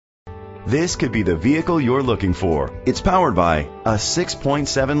This could be the vehicle you're looking for. It's powered by a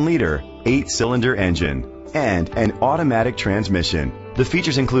 6.7-liter, 8-cylinder engine and an automatic transmission. The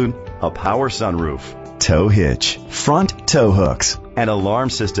features include a power sunroof, tow hitch, front tow hooks, an alarm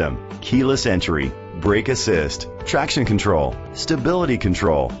system, keyless entry, brake assist, traction control, stability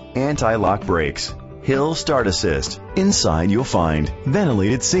control, anti-lock brakes, hill start assist. Inside you'll find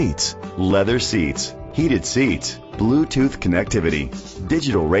ventilated seats, leather seats, heated seats, Bluetooth connectivity,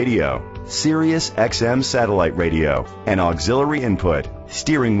 digital radio, Sirius XM satellite radio, an auxiliary input,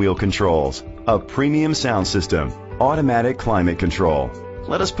 steering wheel controls, a premium sound system, automatic climate control.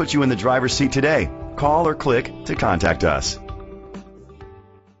 Let us put you in the driver's seat today. Call or click to contact us.